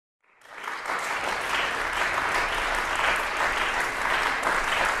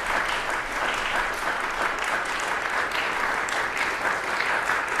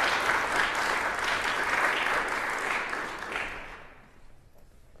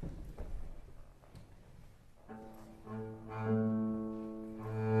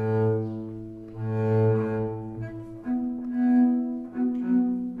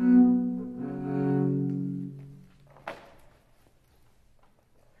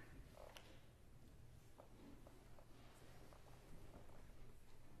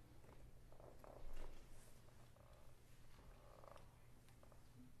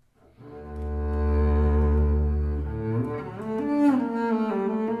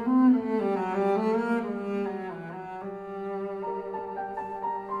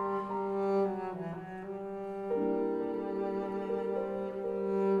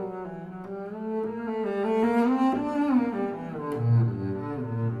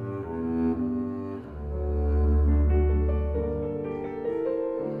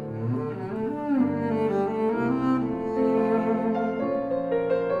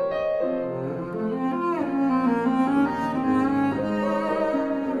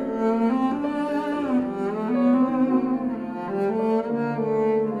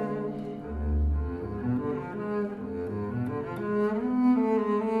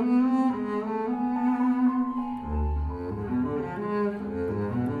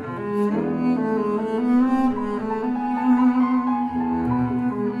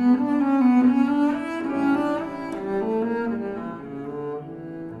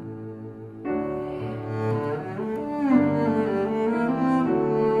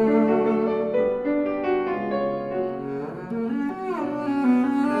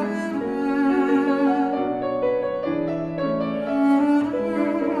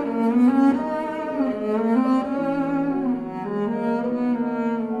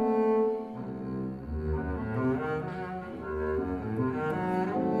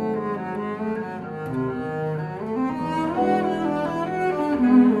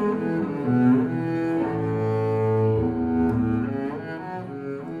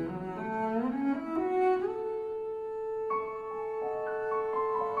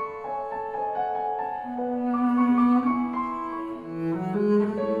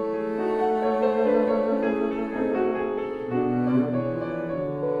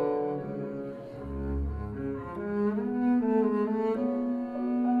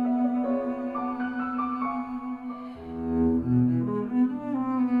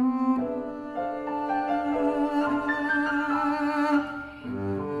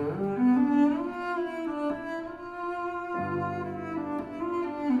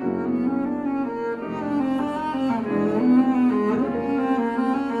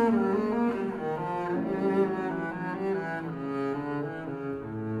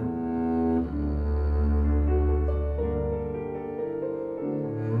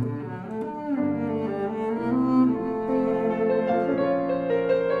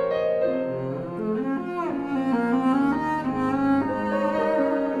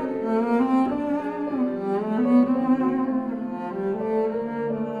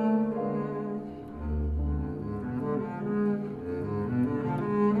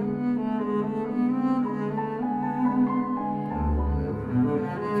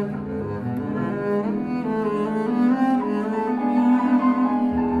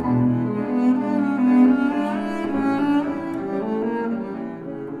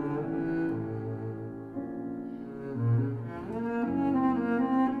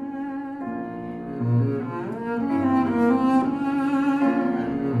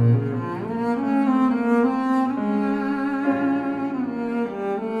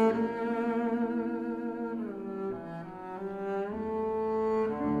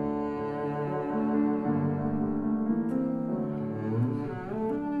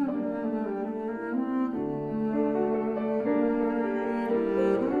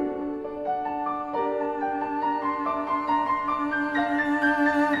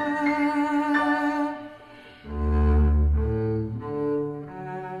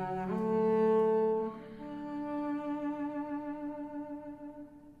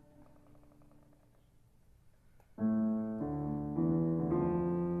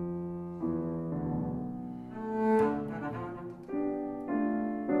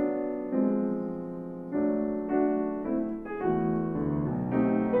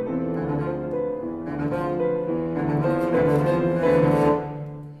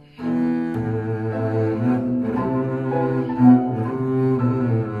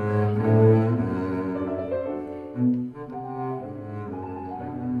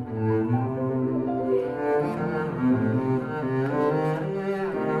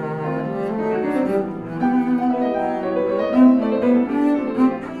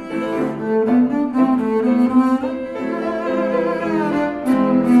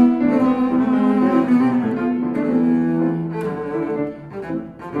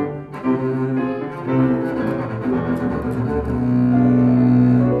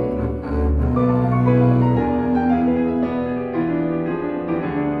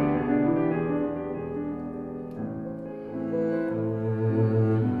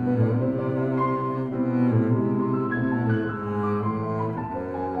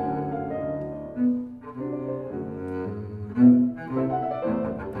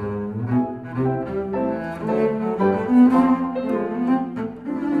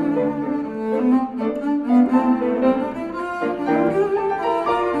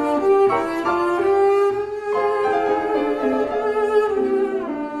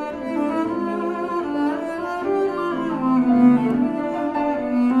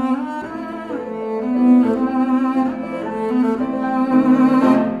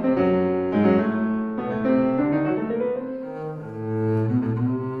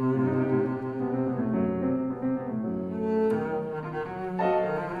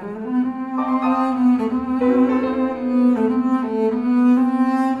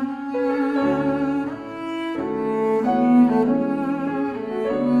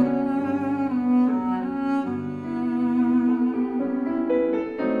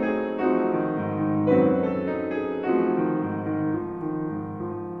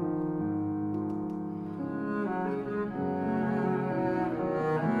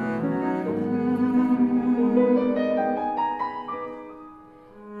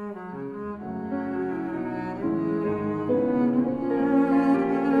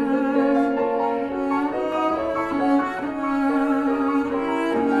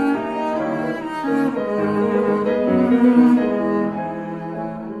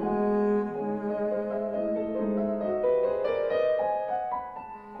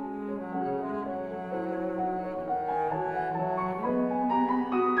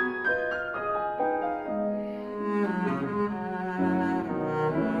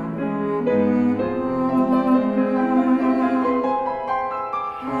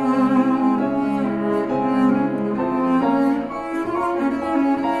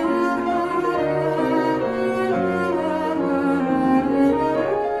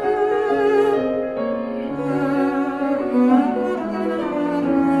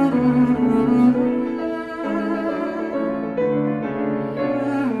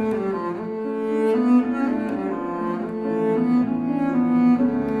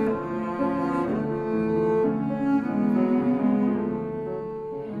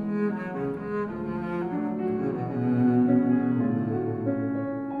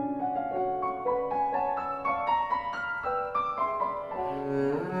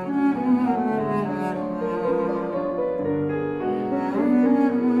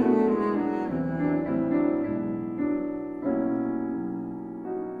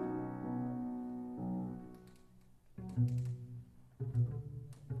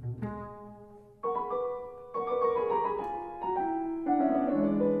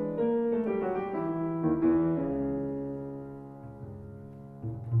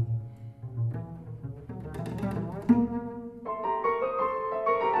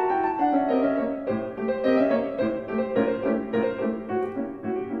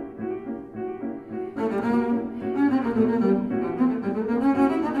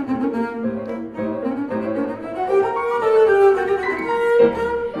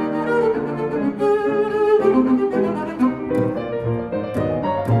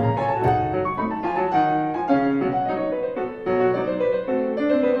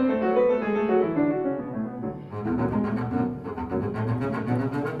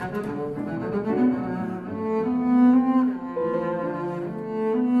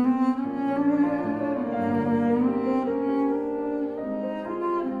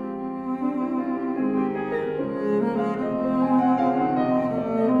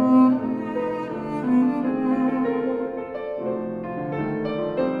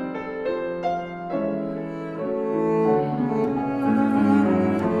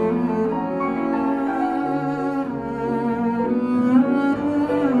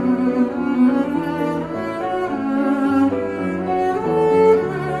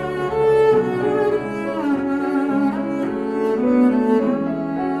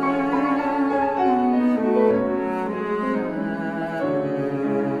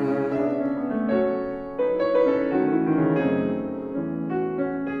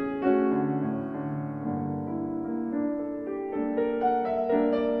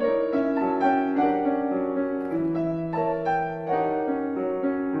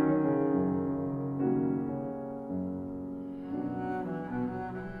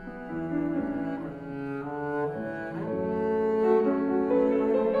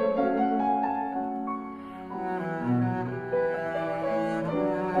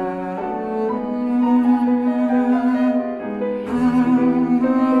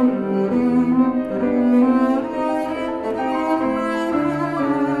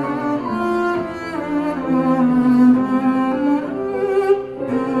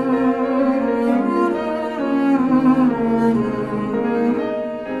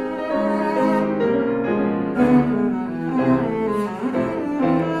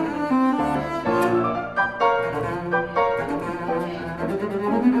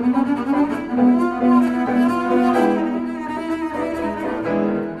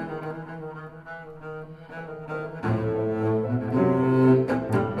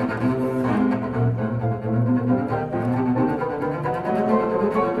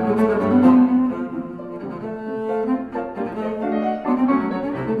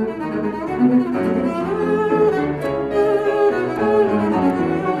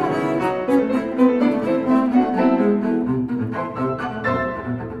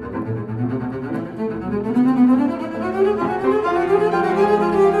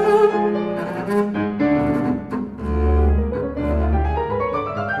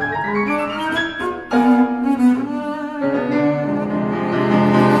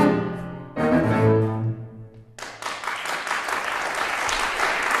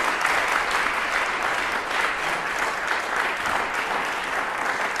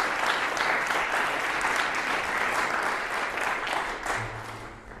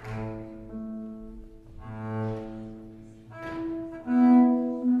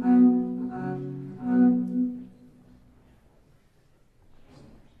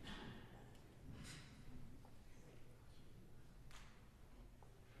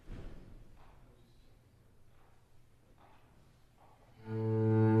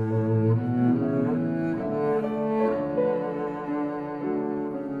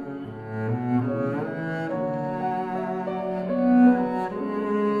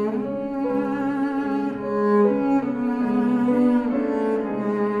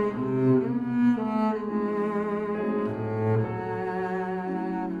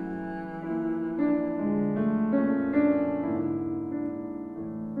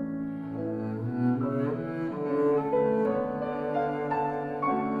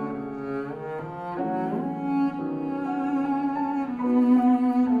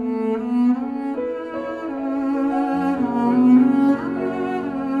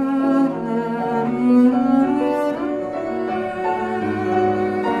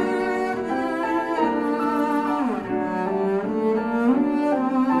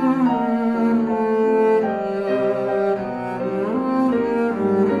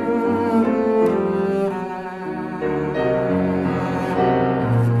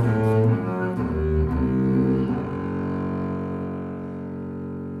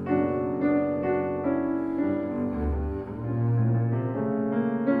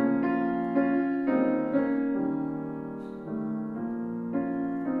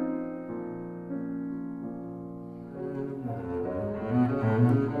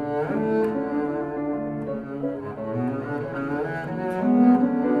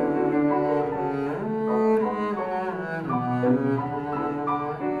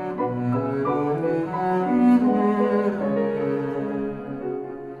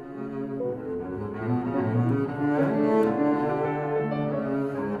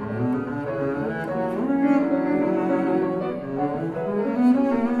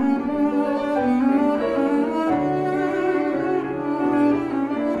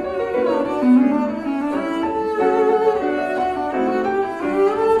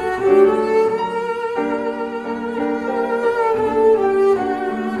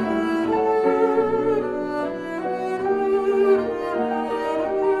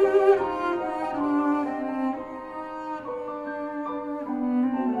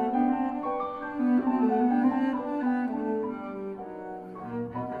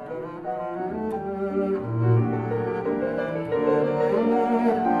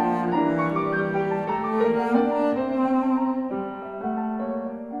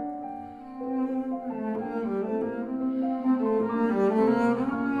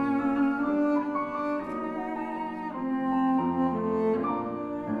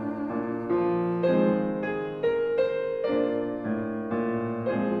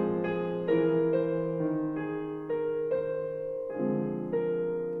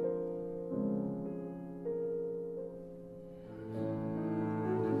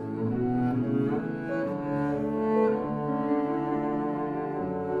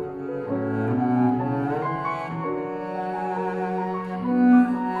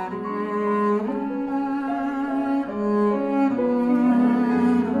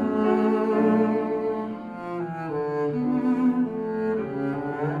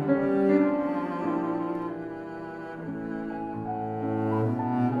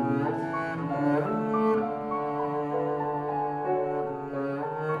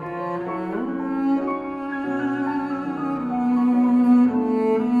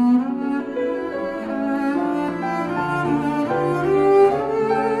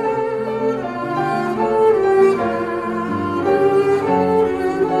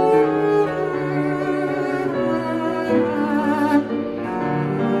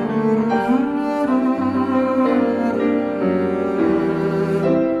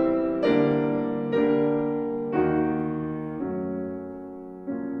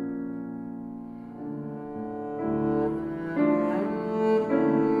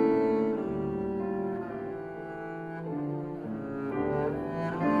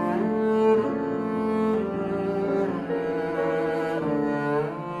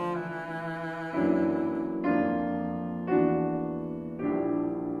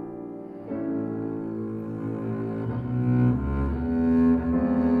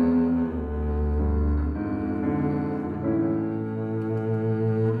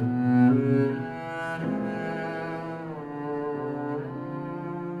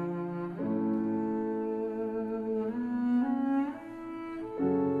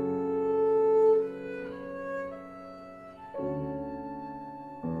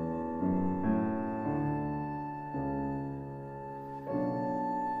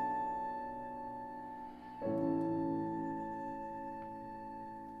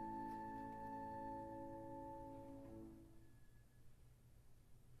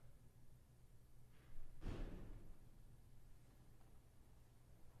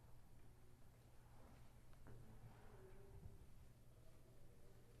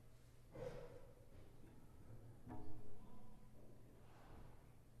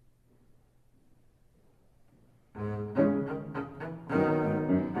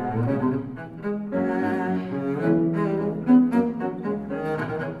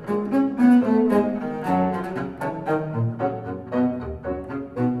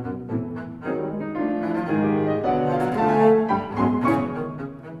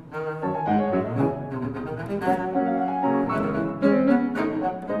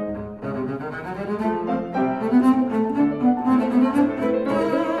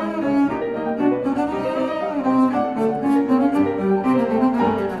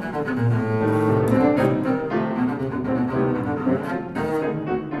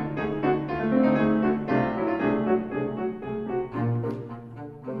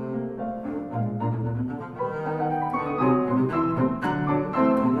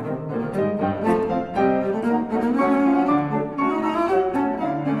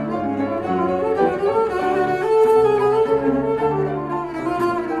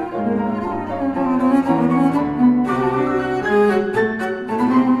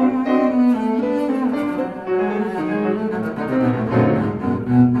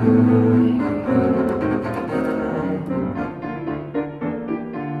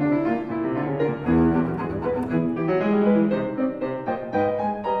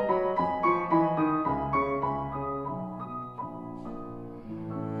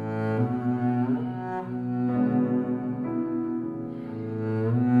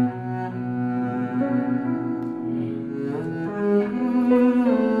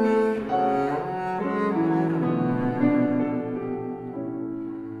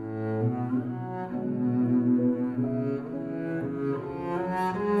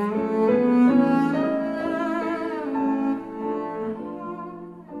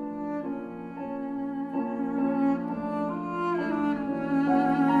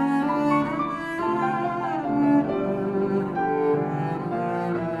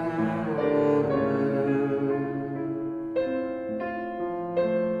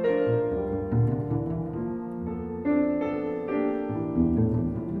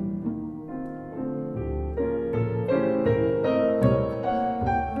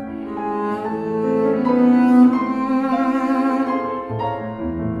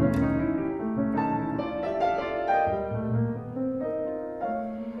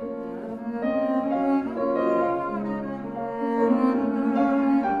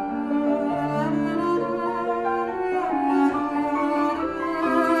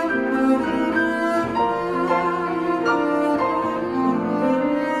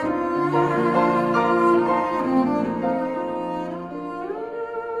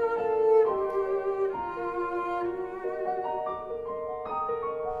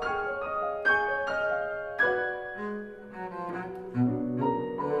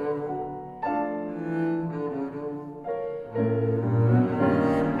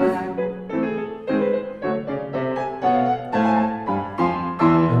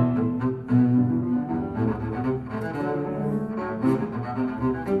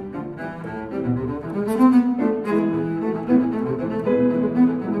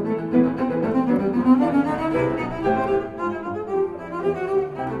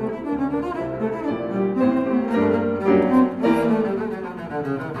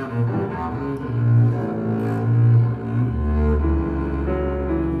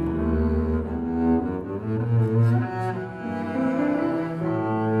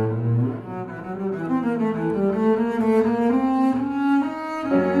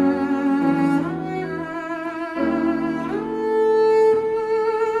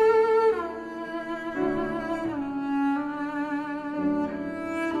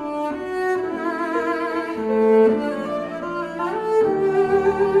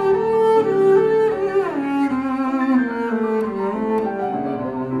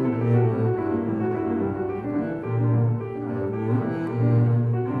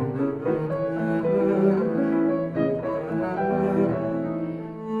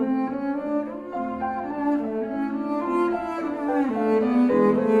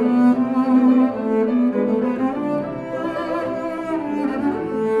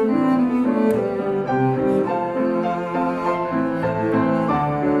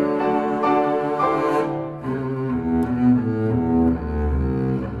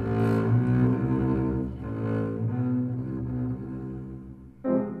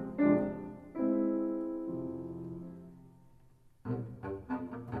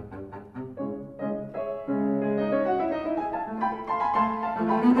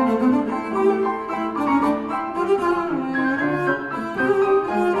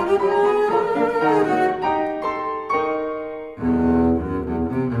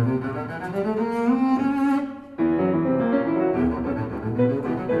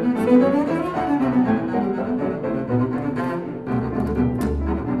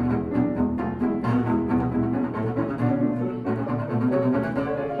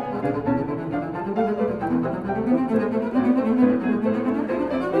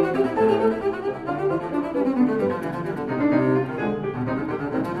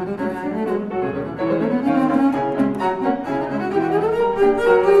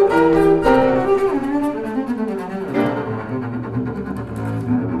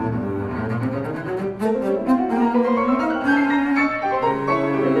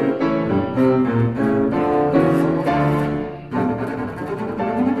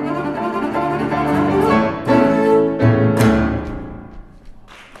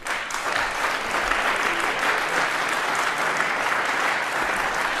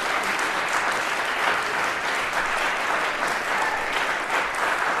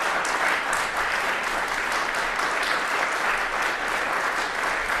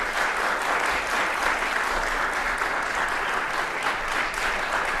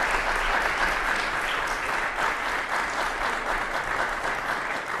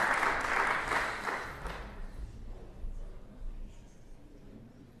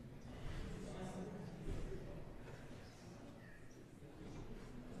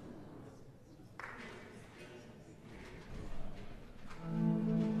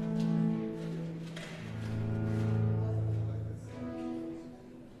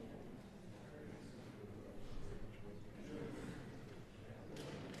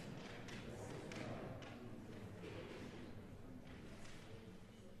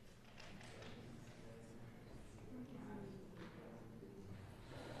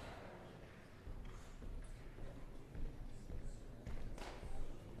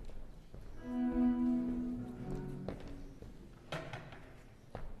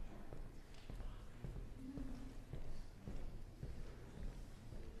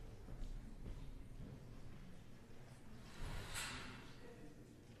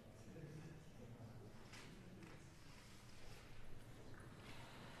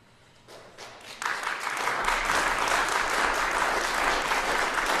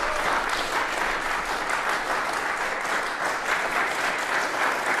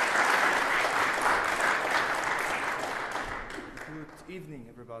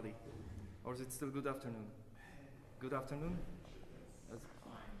everybody. Or is it still good afternoon? Good afternoon?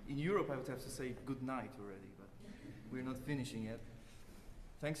 In Europe, I would have to say good night already, but we're not finishing yet.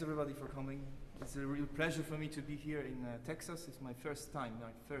 Thanks everybody for coming. It's a real pleasure for me to be here in Texas. It's my first time, my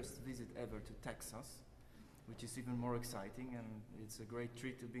first visit ever to Texas, which is even more exciting, and it's a great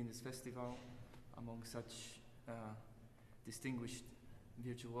treat to be in this festival among such distinguished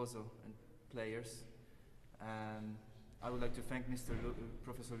virtuoso and players. I would like to thank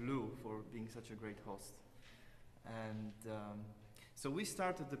Professor Lu for being such a great host. And so we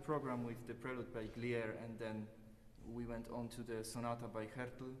started the program with the Prelude by Gliere, and then we went on to the Sonata by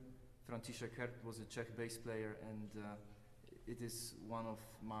Hertl. František Hertl was a Czech bass player, and it is one of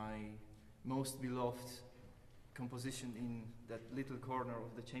my most beloved composition in that little corner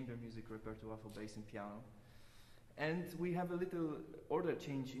of the chamber music repertoire for bass and piano. And we have a little order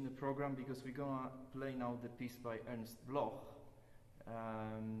change in the program because we're gonna play now the piece by Ernst Bloch.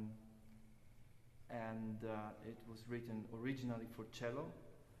 It was written originally for cello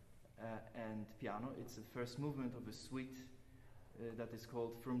and piano. It's the first movement of a suite that is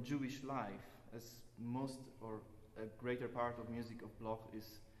called From Jewish Life, as most or a greater part of music of Bloch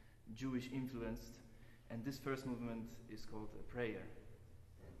is Jewish influenced, and this first movement is called a prayer.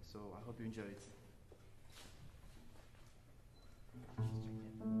 So I hope you enjoy it.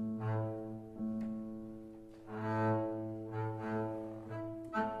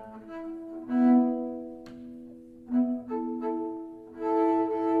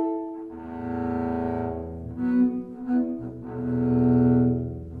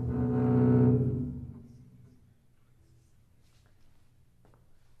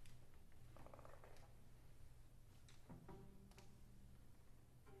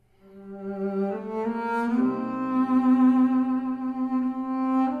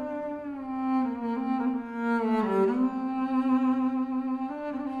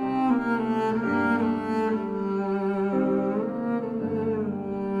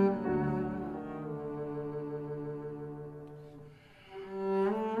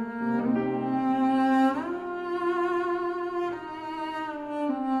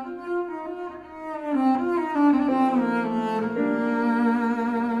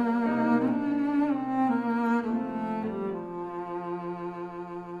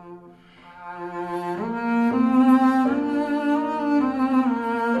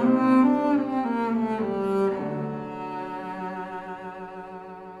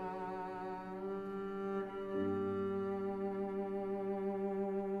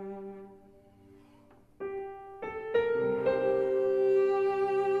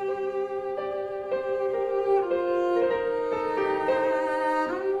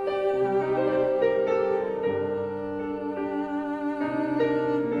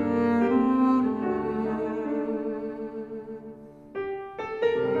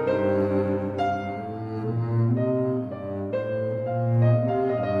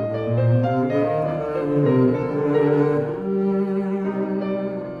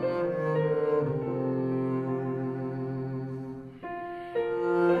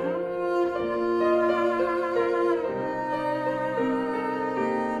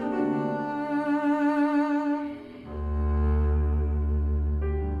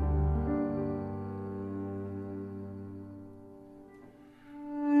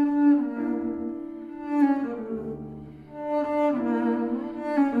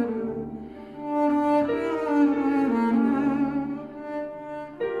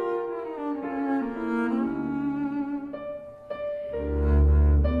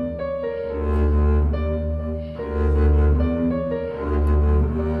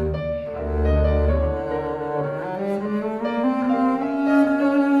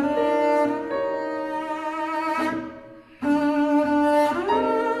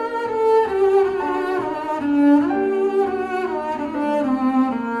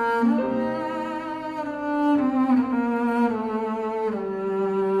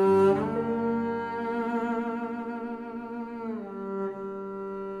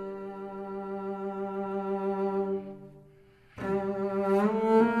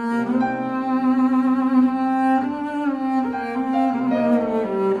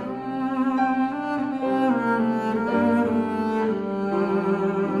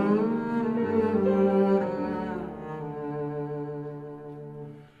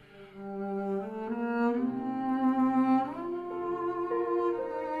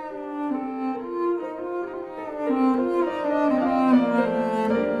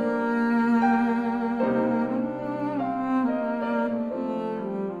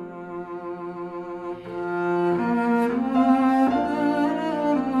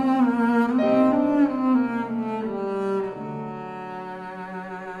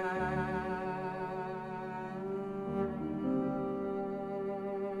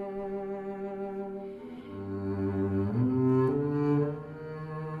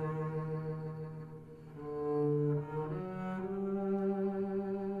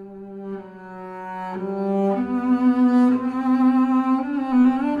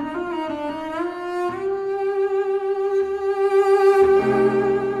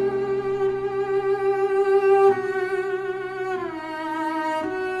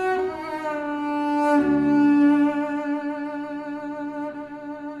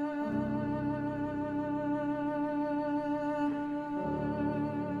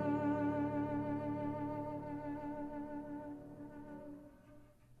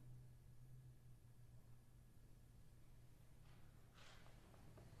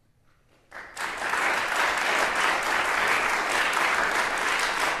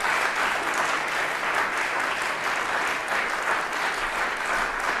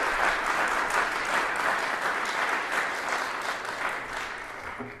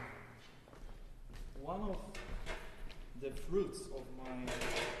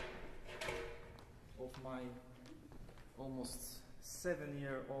 almost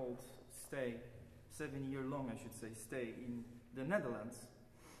 7-year-long stay, 7-year-long, I should say, stay in the Netherlands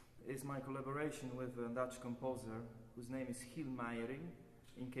is my collaboration with a Dutch composer whose name is Chiel,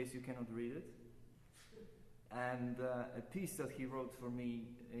 in case you cannot read it. And a piece that he wrote for me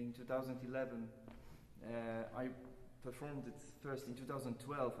in 2011, I performed it first in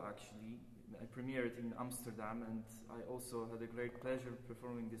 2012 actually. I premiered it in Amsterdam, and I also had a great pleasure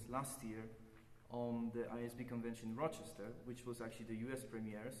performing this last year on the ISB convention in Rochester, which was actually the US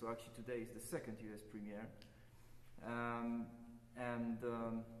premiere. So actually today is the second US premiere.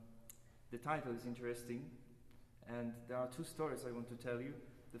 The title is interesting, and there are two stories I want to tell you.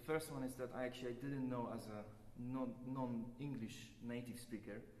 The first one is that I didn't know, as a non-English native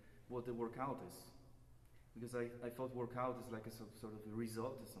speaker, what the workout is, because I thought workout is like a sort of a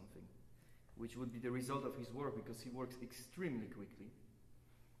result or something, which would be the result of his work, because he works extremely quickly.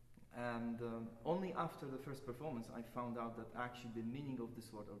 And only after the first performance I found out that actually the meaning of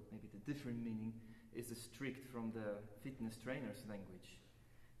this word, or maybe the different meaning, is strict from the fitness trainer's language.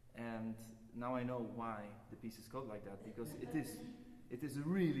 And now I know why the piece is called like that, because it is a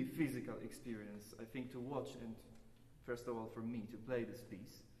really physical experience, I think, to watch, and first of all for me to play this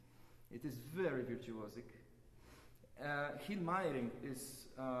piece. It is very virtuosic. Chiel Meijering is,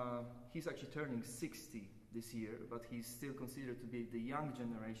 he's actually turning 60 this year, but he's still considered to be the young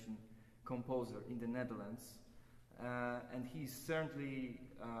generation composer in the Netherlands. And he's certainly,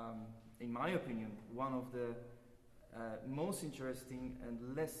 in my opinion, one of the most interesting and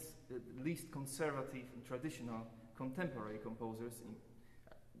least conservative and traditional contemporary composers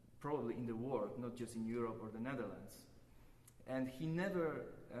probably in the world, not just in Europe or the Netherlands. And he's never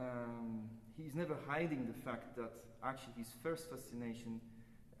hiding the fact that actually his first fascination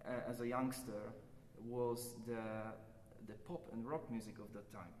as a youngster was the pop and rock music of that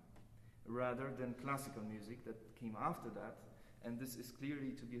time, rather than classical music that came after that. And this is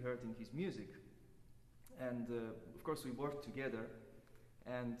clearly to be heard in his music. And of course we worked together,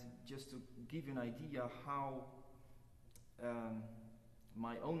 and just to give you an idea how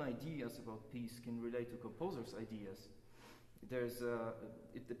my own ideas about piece can relate to composers' ideas,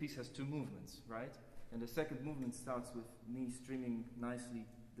 the piece has two movements, right? And the second movement starts with me strumming nicely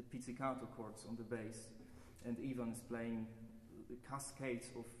the pizzicato chords on the bass, and Ivan is playing the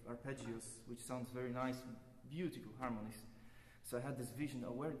cascades of arpeggios, which sounds very nice, beautiful harmonies. So I had this vision,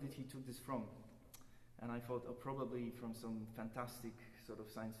 where did he took this from? And I thought, probably from some fantastic sort of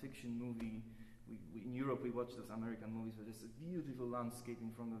science fiction movie. In Europe we watch those American movies where there's a beautiful landscape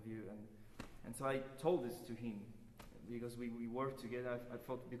in front of you, and so I told this to him, because we worked together. I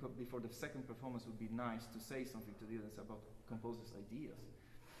thought before the second performance would be nice to say something to the others about composers' ideas.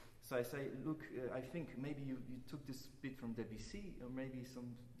 So I say, look, I think maybe you took this bit from Debussy, or maybe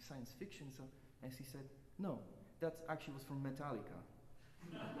some science fiction. So, and he said, no, that actually was from Metallica.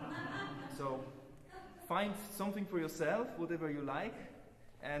 So find something for yourself, whatever you like,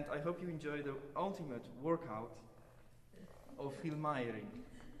 and I hope you enjoy the ultimate workout of Chiel Meijering.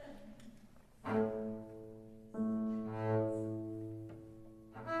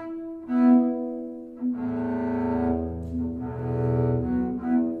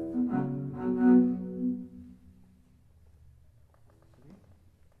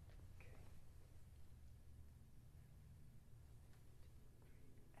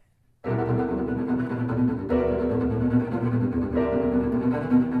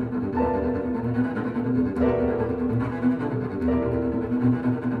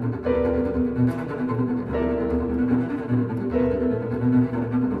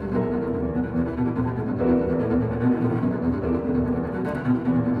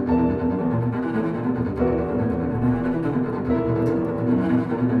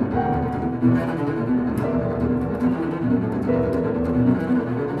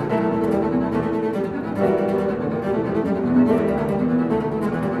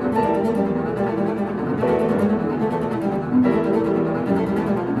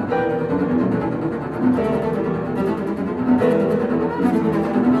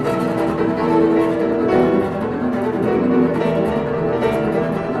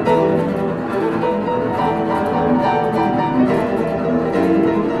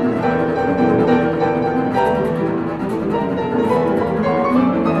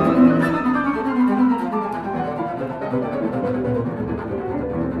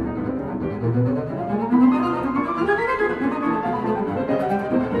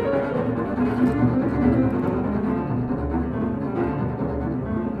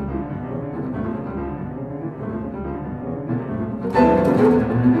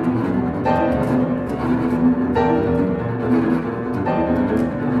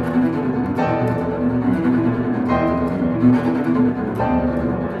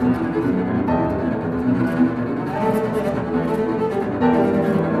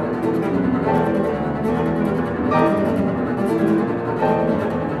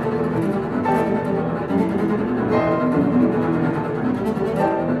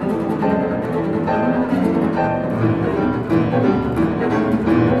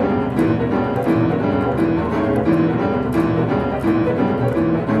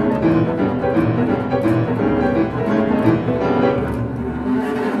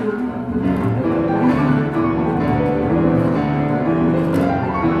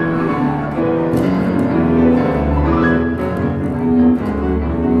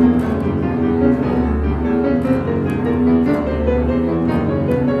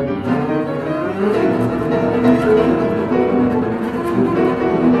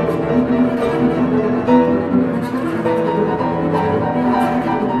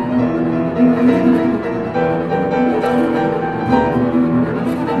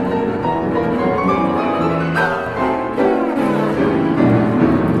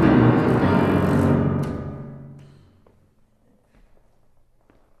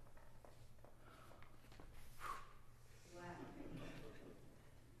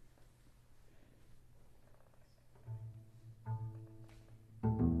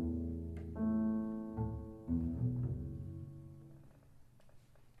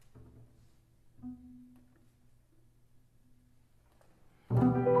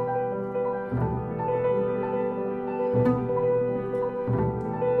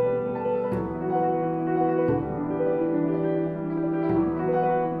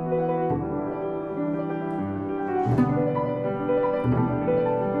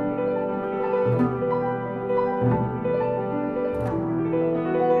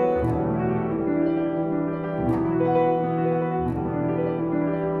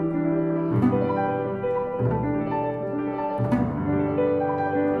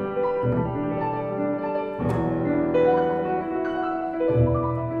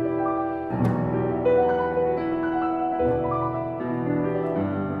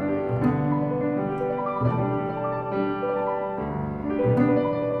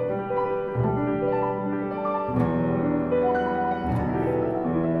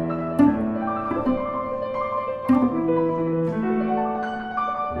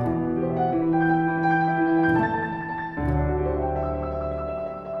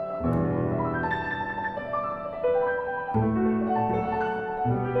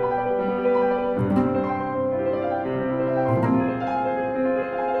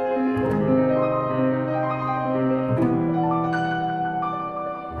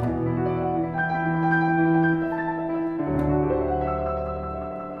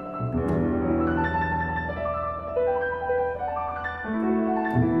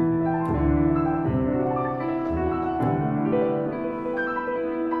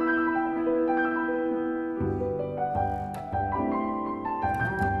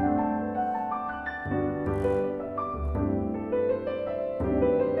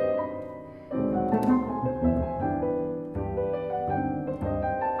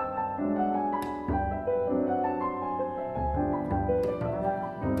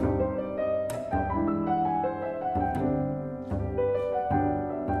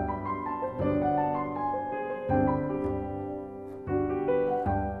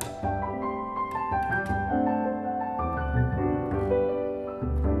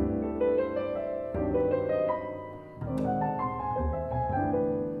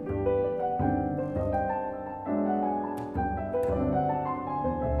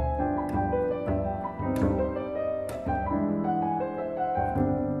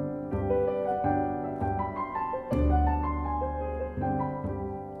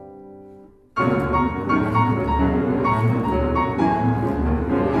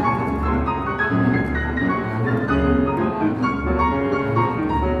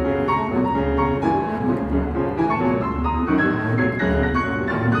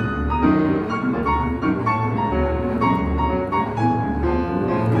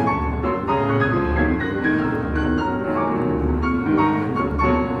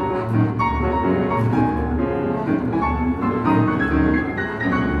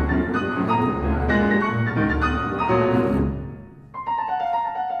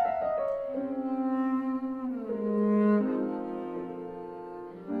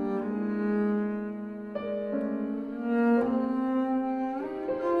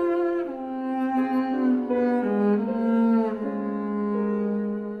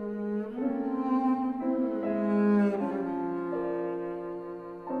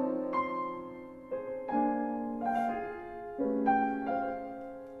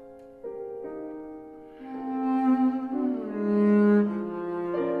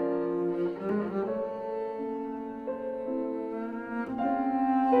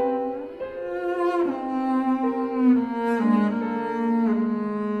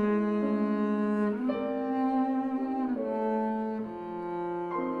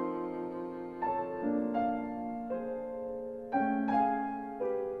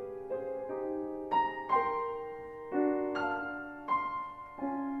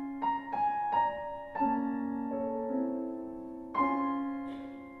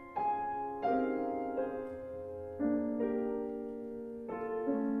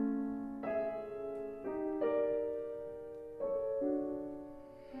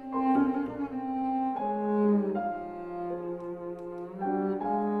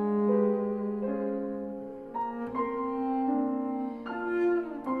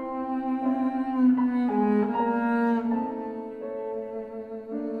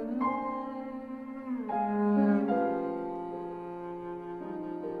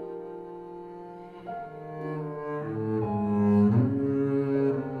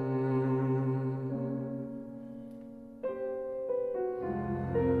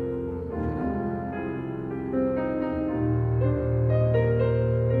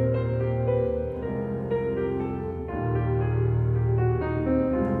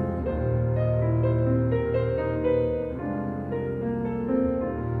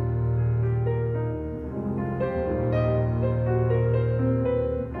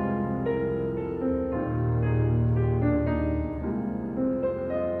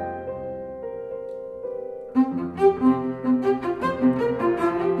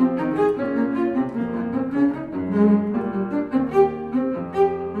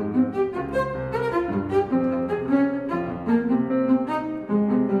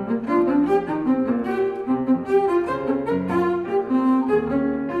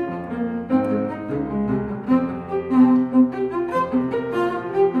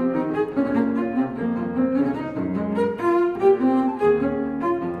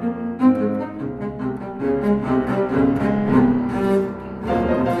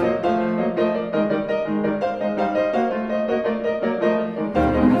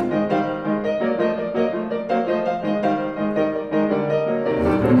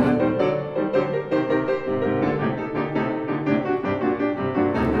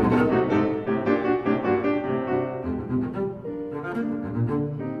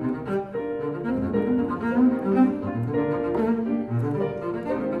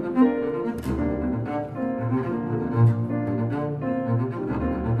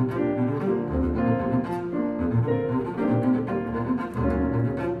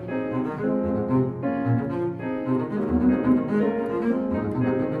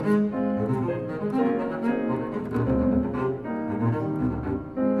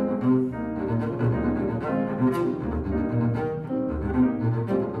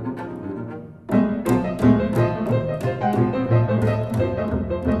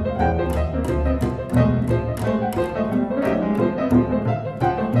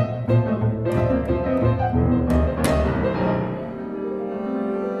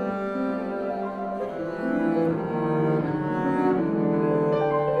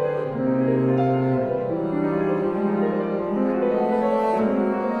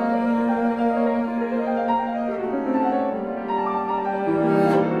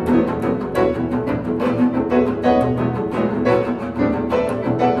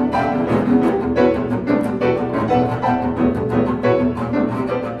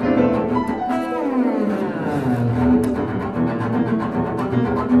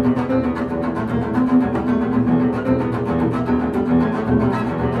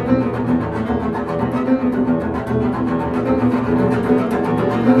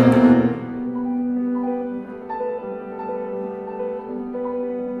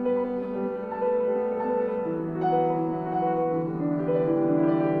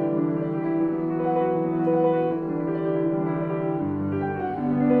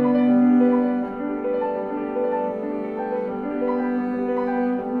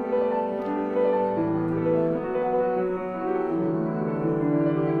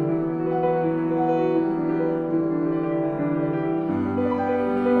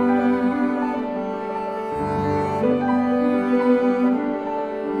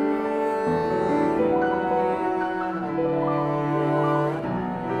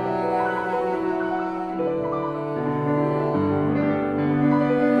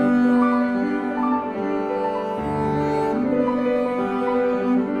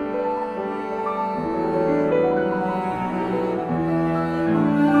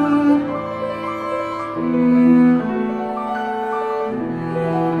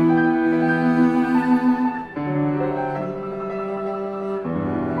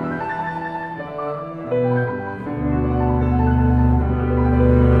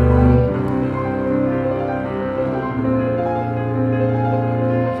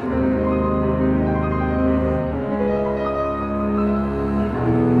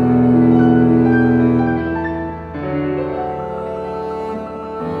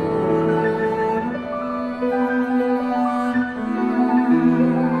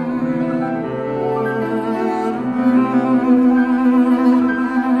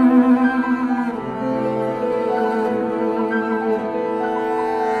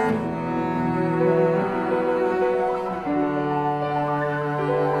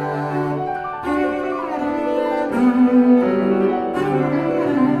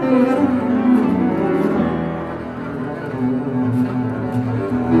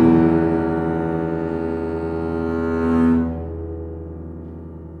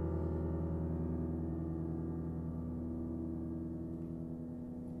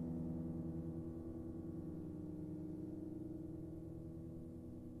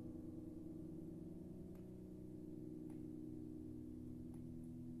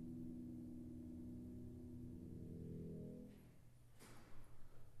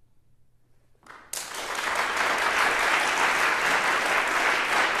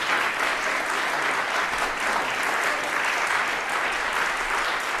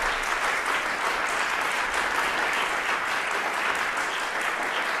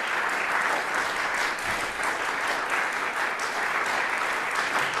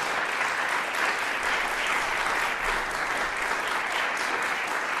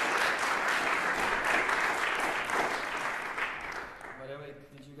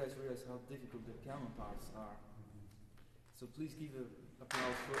 So please give an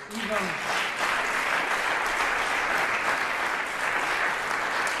applause for Ivan.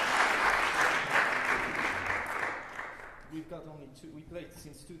 We've got only two, we played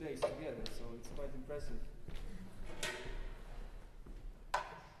since 2 days together, so it's quite impressive.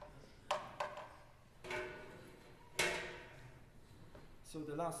 So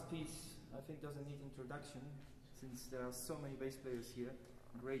the last piece, I think, doesn't need introduction, since there are so many bass players here.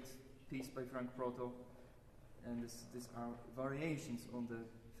 Great piece by Proto, and these are variations on the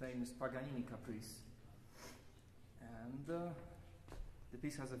famous Paganini Caprice. And the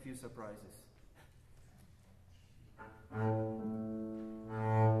piece has a few surprises.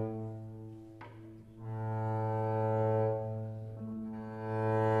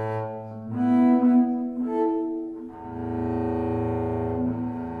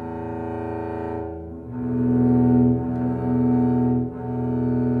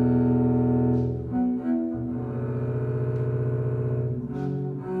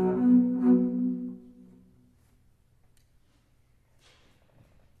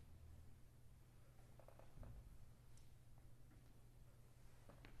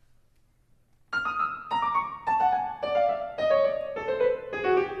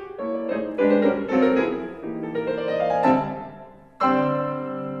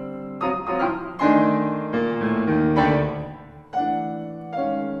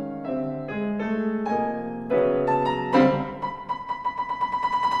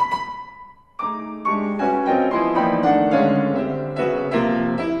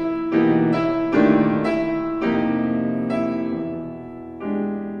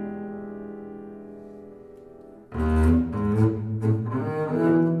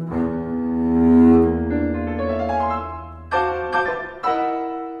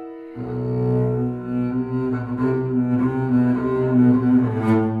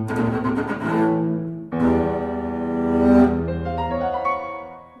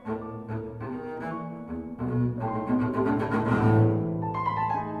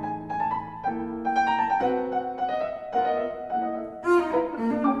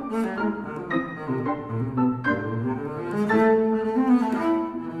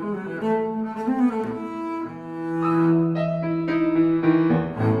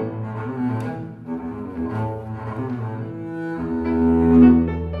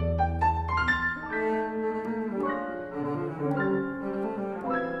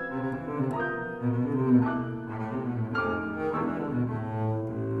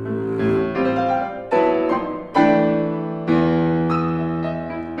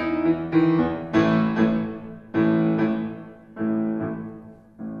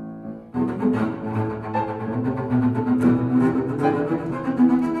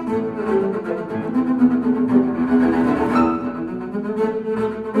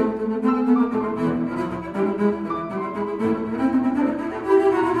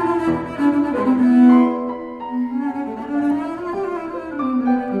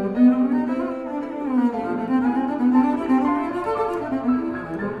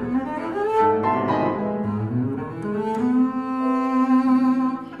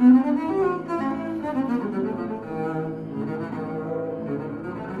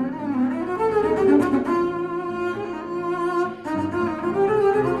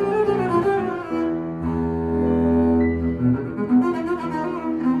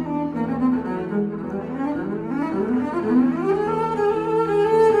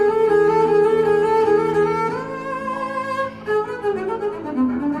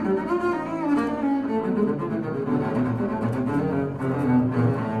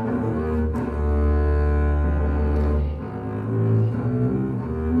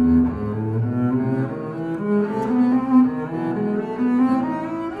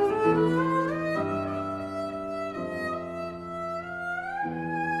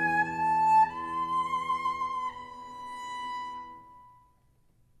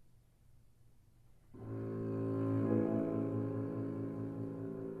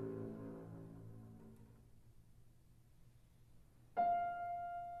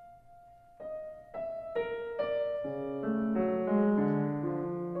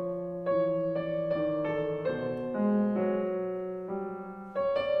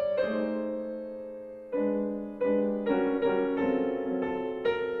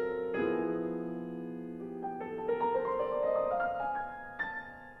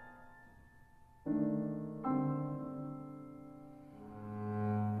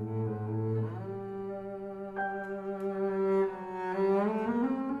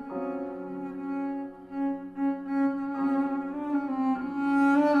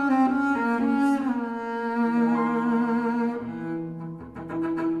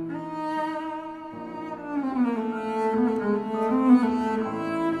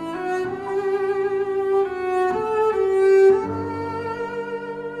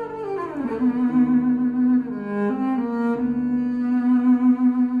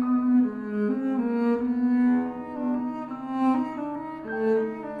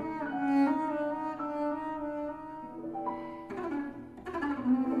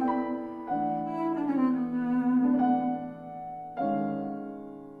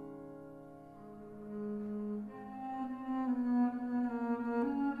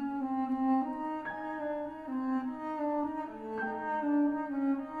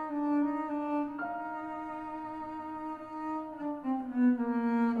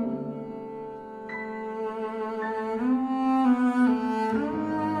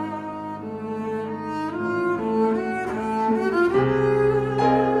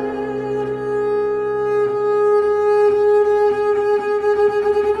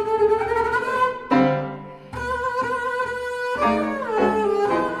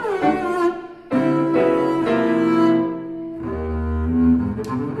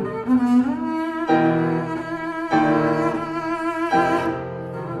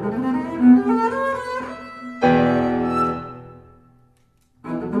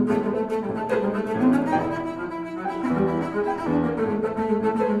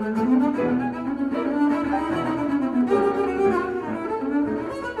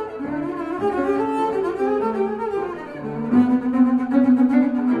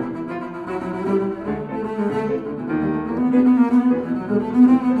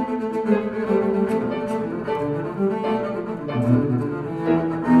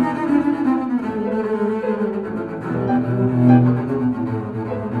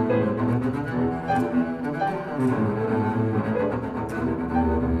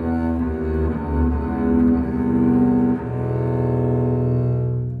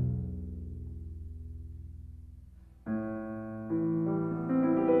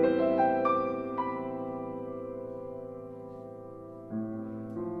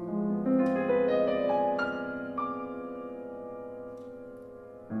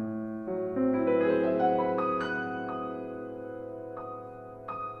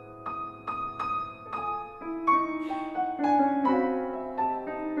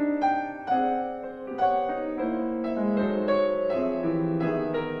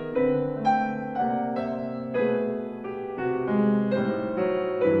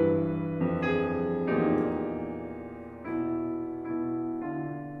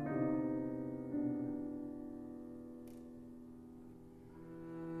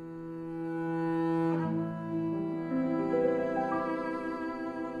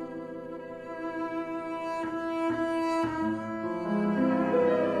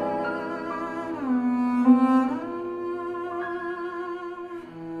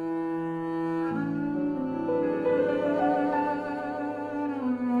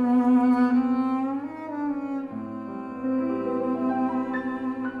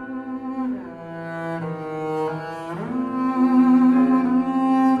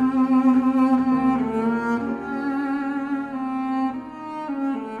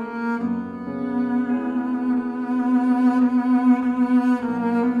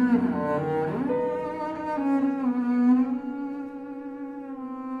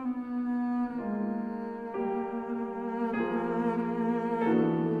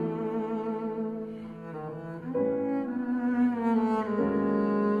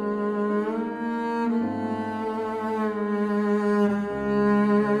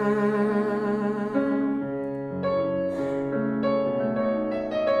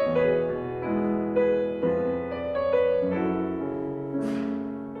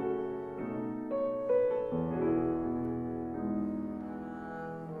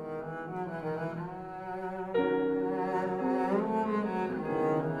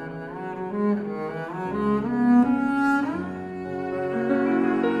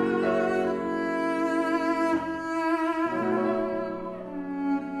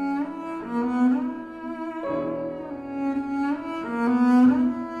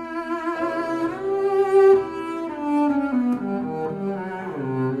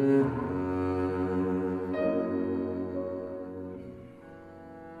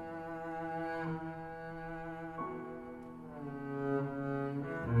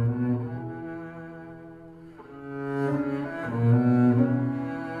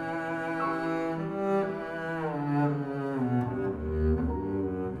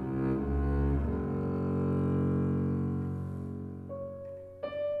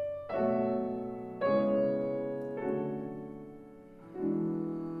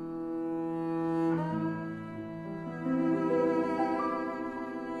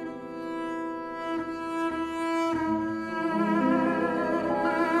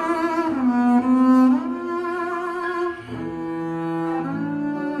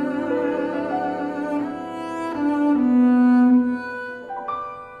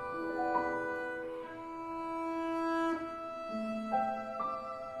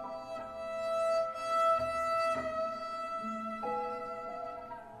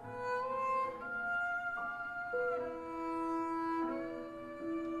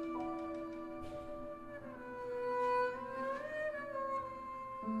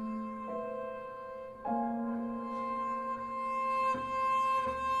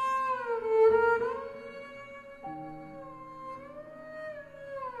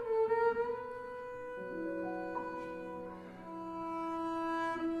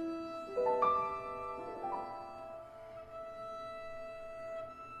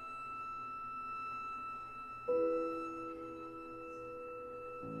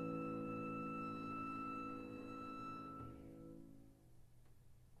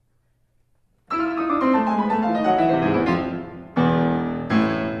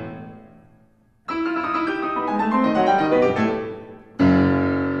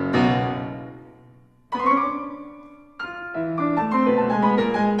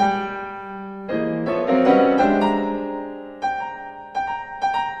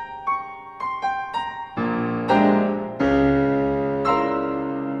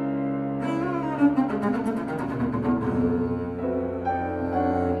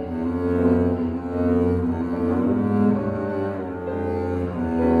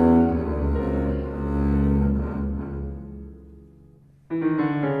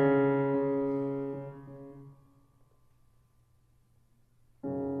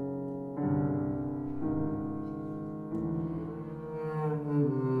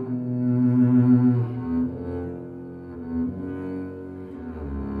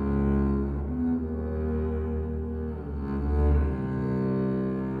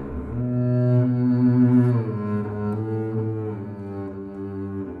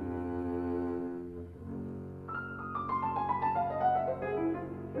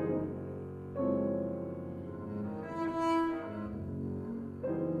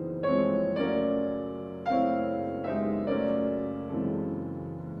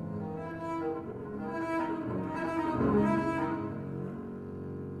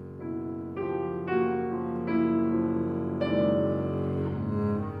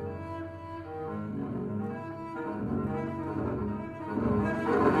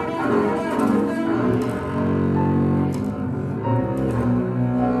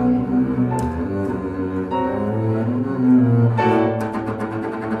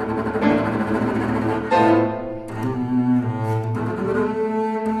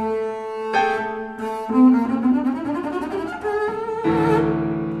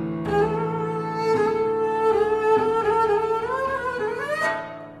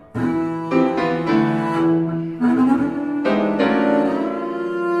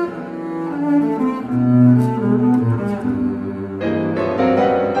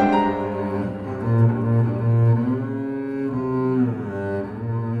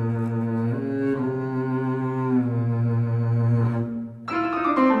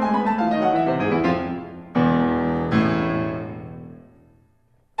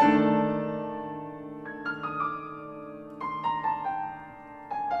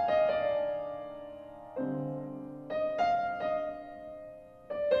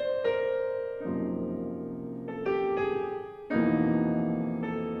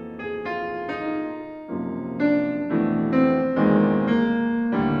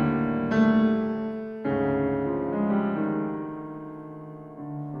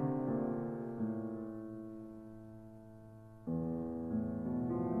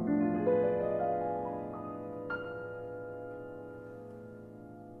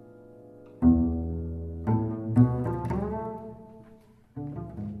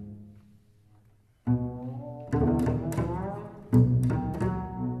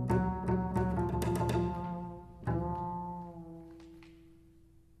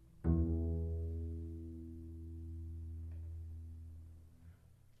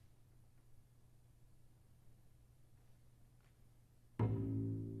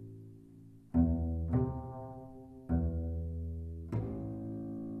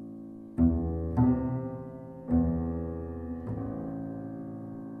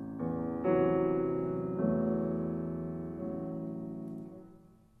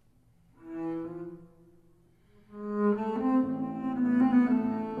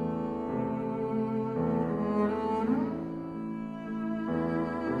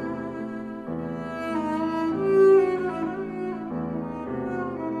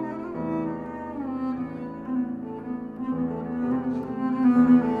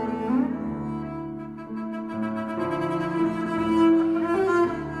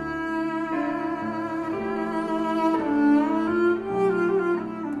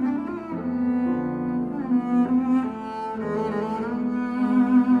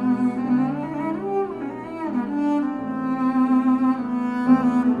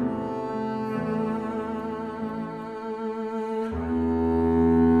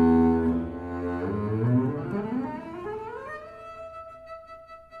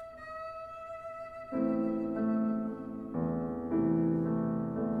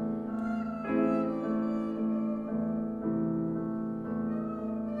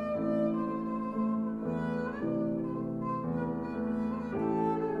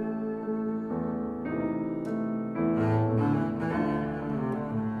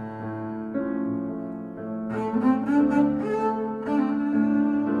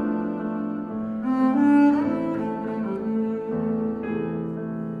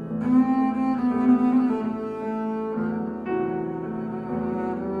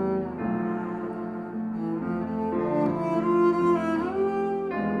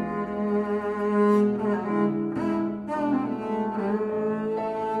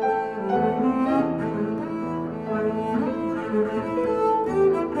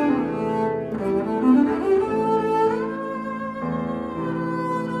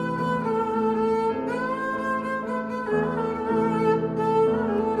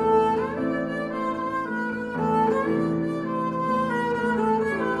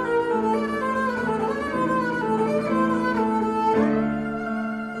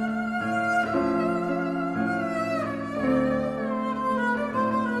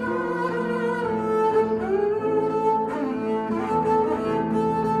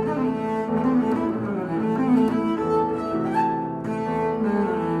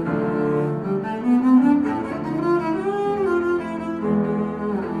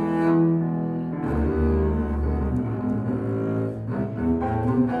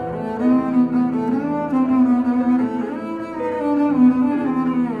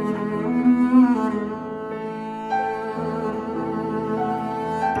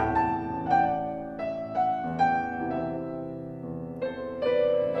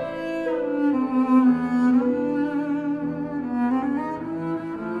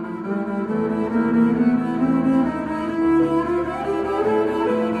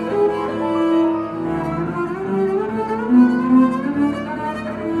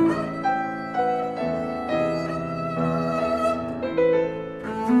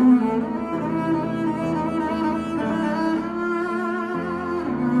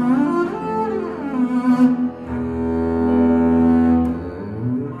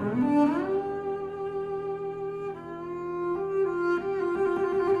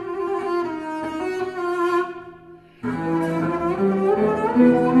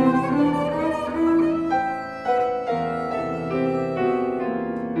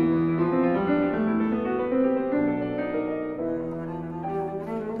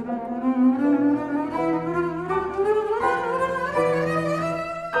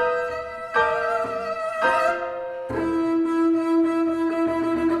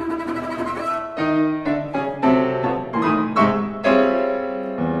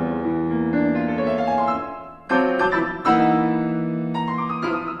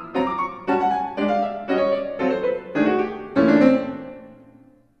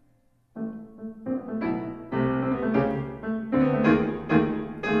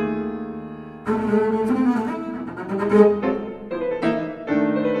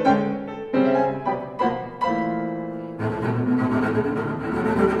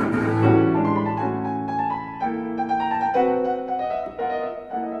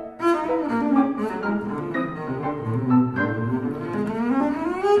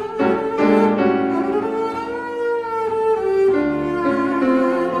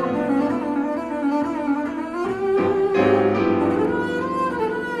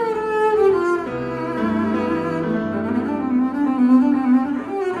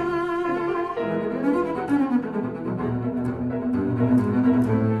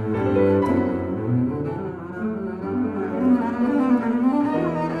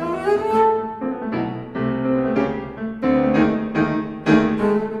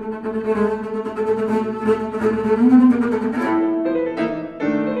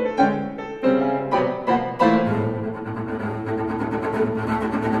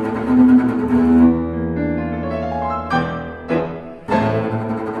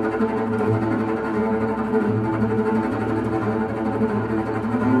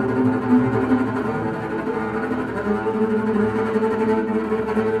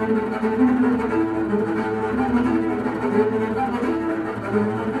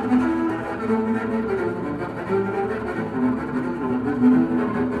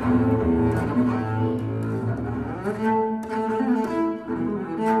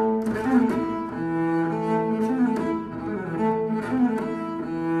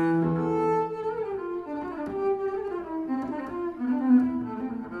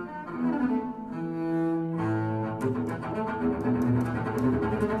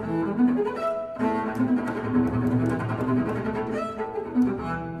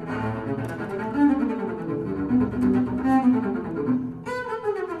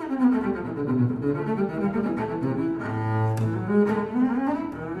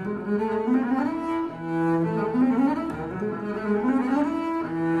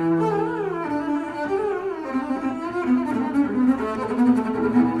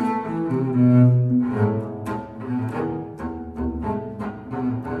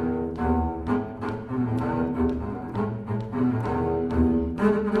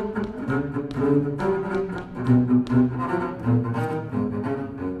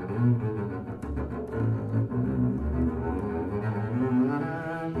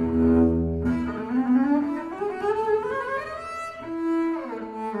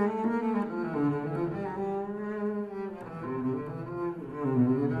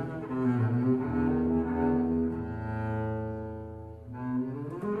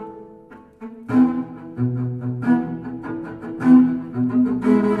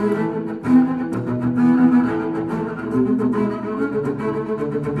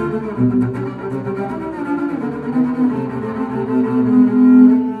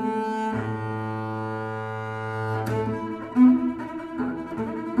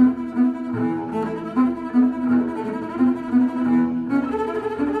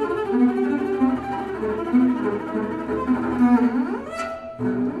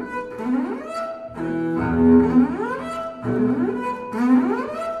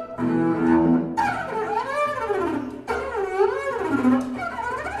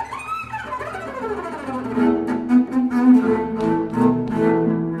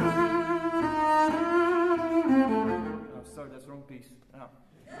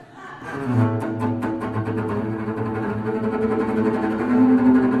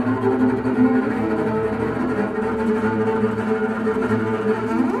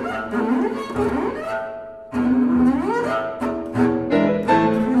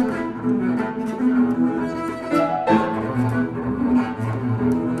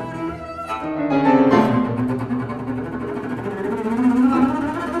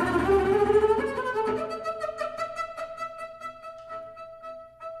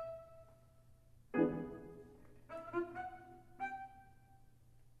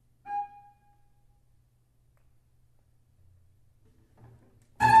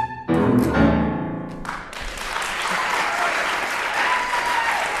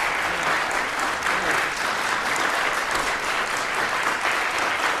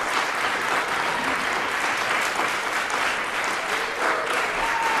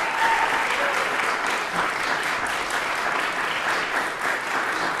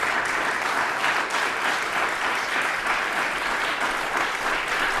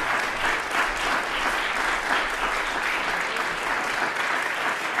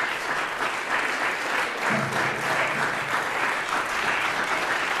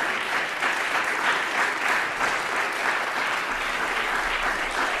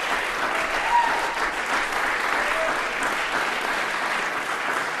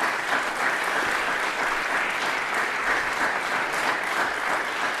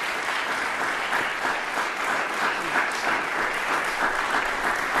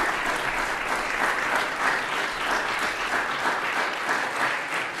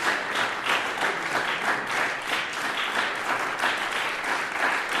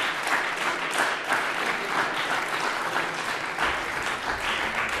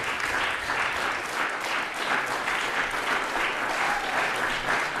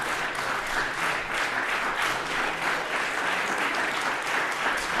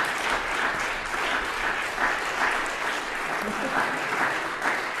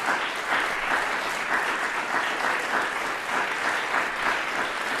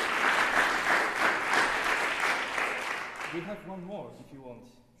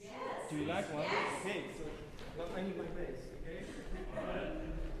 That one? Okay, so now I need my bass, okay?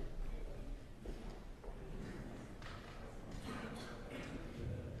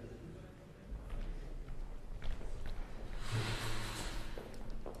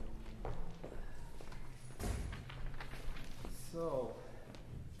 So,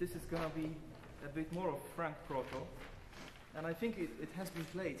 this is gonna be a bit more of Frank Proto, and I think it has been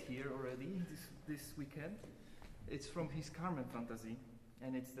played here already this weekend. It's from his Carmen Fantasy,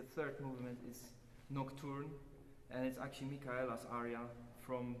 and it's the third movement. It's Nocturne, and it's actually Mihaela's Aria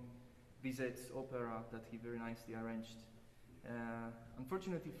from Bizet's opera that he very nicely arranged.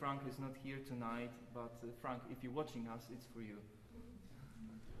 Unfortunately, Frank is not here tonight, but Frank, if you're watching us, it's for you.